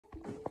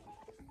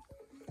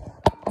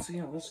Let's see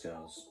how this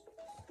goes.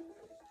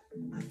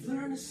 I've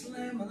learned to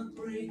slam on the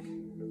brake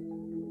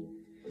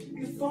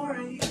before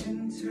I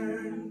even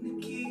turn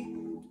the key,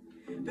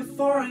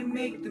 before I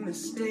make the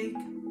mistake,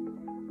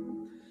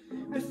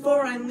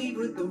 before I leave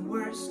with the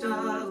worst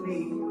of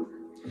me.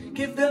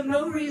 Give them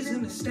no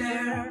reason to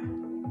stare,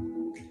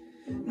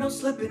 no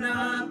slipping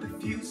up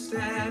if you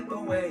step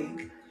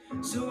away.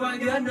 So I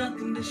got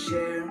nothing to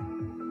share,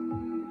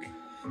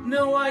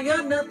 no, I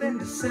got nothing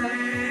to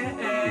say.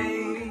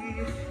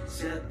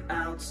 Step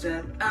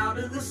out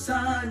of the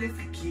sun if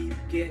you keep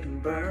getting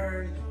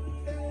burned.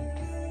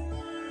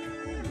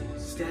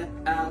 Step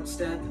out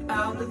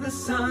of the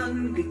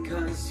sun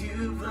because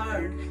you've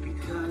learned,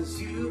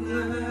 because you've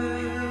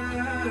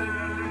learned.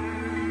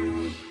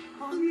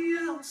 On the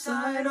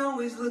outside,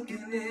 always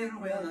looking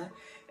in, will I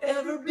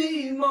ever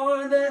be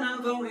more than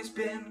I've always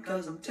been?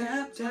 Cause I'm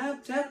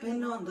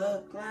tapping on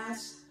the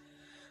glass,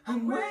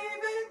 I'm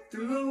waving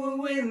through a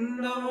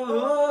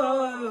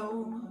window.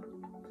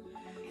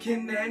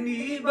 Can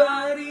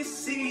anybody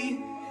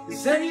see?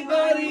 Is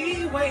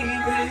anybody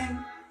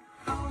waving?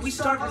 We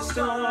start with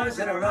stars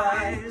in our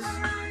eyes,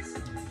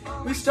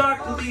 we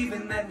start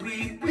believing that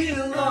we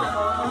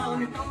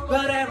belong.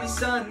 But every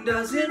sun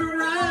doesn't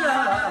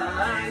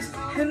rise,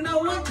 and no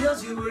one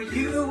tells you where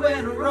you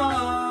went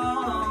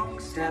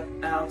wrong. Step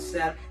out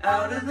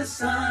of the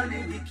sun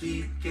if you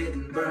keep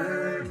getting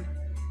burned.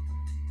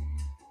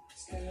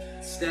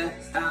 Step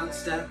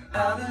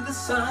out of the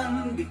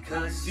sun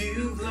because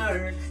you've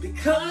learned,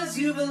 because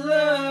you've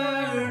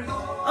learned.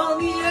 On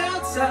the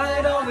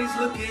outside, always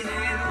looking in,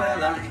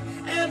 will I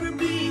ever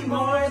be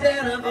more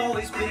than I've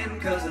always been?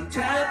 Cause I'm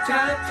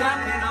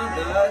tapping on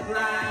the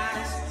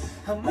glass,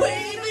 I'm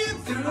waving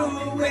through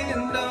a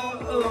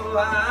window.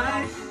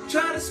 I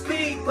try to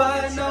speak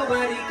but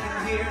nobody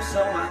can hear,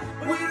 so I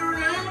wait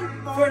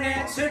around for an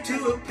answer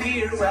to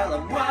appear while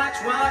I'm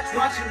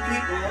watching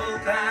people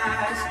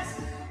pass,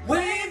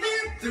 waving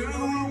through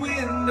a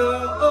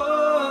window.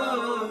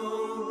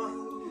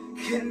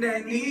 Can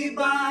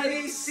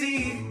anybody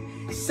see?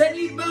 Is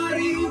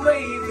anybody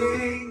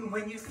waving?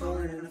 When you're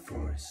falling in a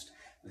forest,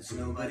 there's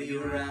nobody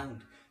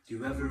around. Do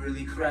you ever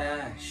really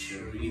crash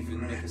or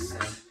even make a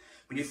sound?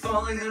 When you're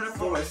falling in a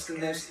forest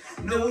and there's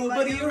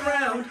nobody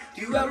around,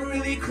 do you ever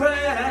really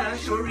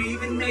crash or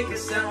even make a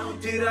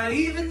sound? Did I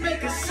even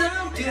make a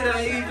sound? Did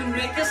I even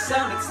make a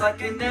sound? It's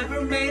like I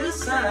never made a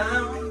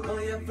sound. Will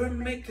you ever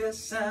make a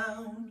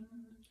sound?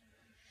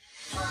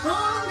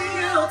 On the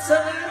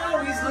outside,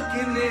 always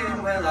looking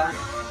in, will I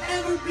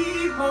ever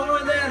be more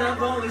than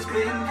I've always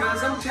been?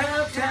 Cause I'm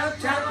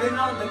tapping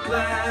on the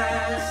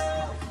glass,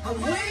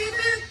 I'm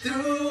waving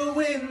through a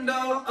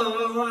window.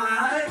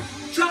 I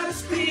try to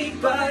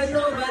speak but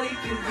nobody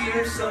can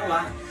hear, so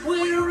I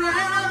wait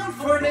around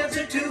for an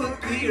answer to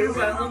appear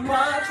while I'm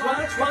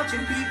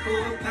watching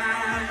people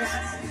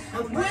pass,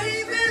 I'm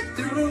waving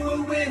through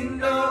a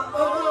window.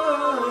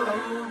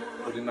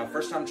 It'll be my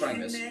first time trying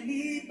this. Can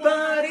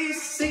anybody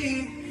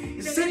see?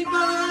 Is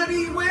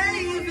anybody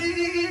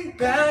waving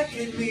back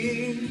at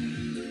me?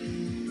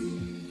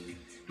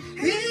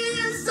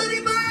 Is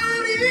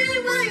anybody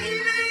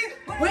waving?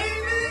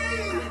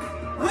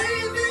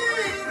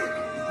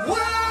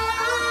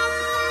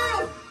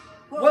 Whoa,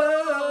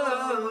 whoa.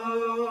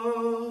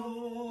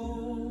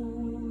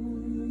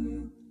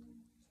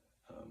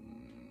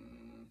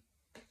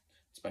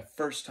 It's my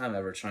first time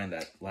ever trying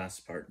that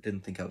last part.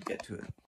 Didn't think I would get to it.